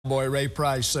boy Ray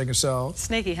Price sing a song.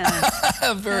 Sneaky,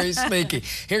 huh? Very sneaky.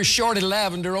 Here's Shorty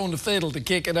Lavender on the fiddle to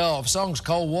kick it off. Song's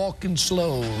called Walking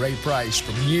Slow, Ray Price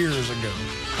from years ago.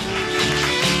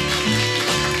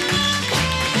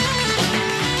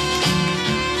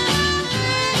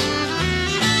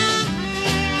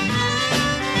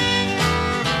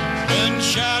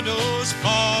 Shadows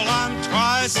fall, I'm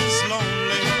twice as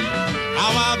lonely.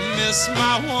 How I miss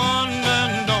my one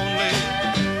and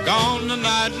only. Gone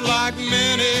tonight like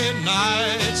many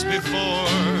nights before.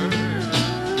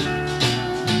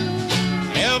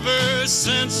 Ever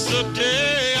since the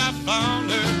day I found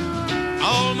her,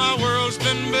 all my world's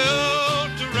been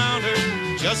built around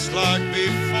her, just like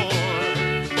before.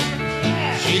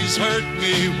 She's hurt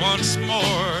me once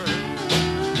more,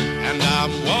 and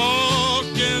I'm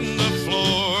walking the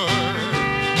floor.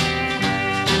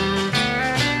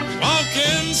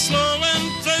 Walking slow and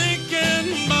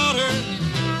thinking about her.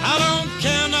 How long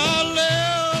can I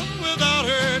live without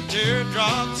her?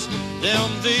 Teardrops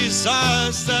dim these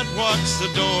eyes that watch the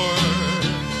door.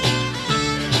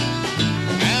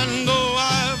 And though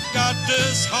I've got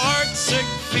this heartsick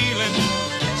feeling,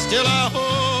 still I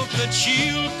hope that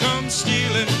she'll come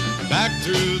stealing back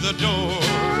through the door.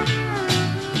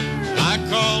 Like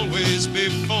always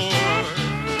before,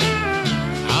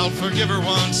 I'll forgive her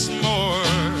once more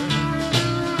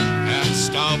and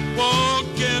stop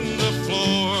walking the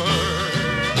floor.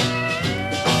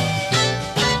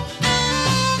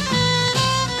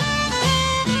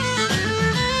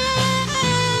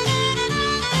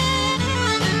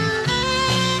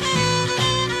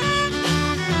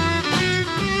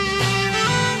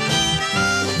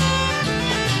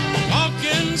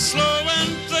 Walking slow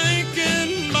and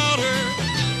thinking about her.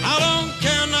 How long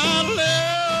can I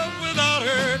live without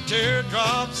her?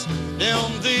 Teardrops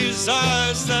dim these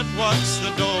eyes that watch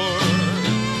the door.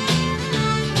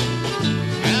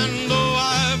 And though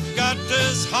I've got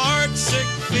this heartsick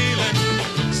feeling,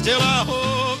 still I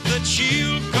hope that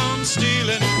she'll come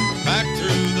stealing back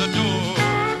through the door.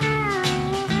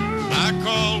 Like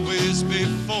always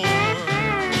before,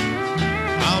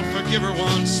 I'll forgive her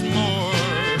once more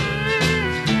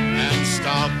and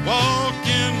stop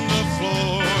walking the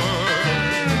floor.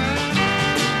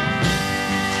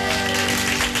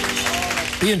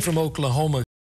 Being from Oklahoma,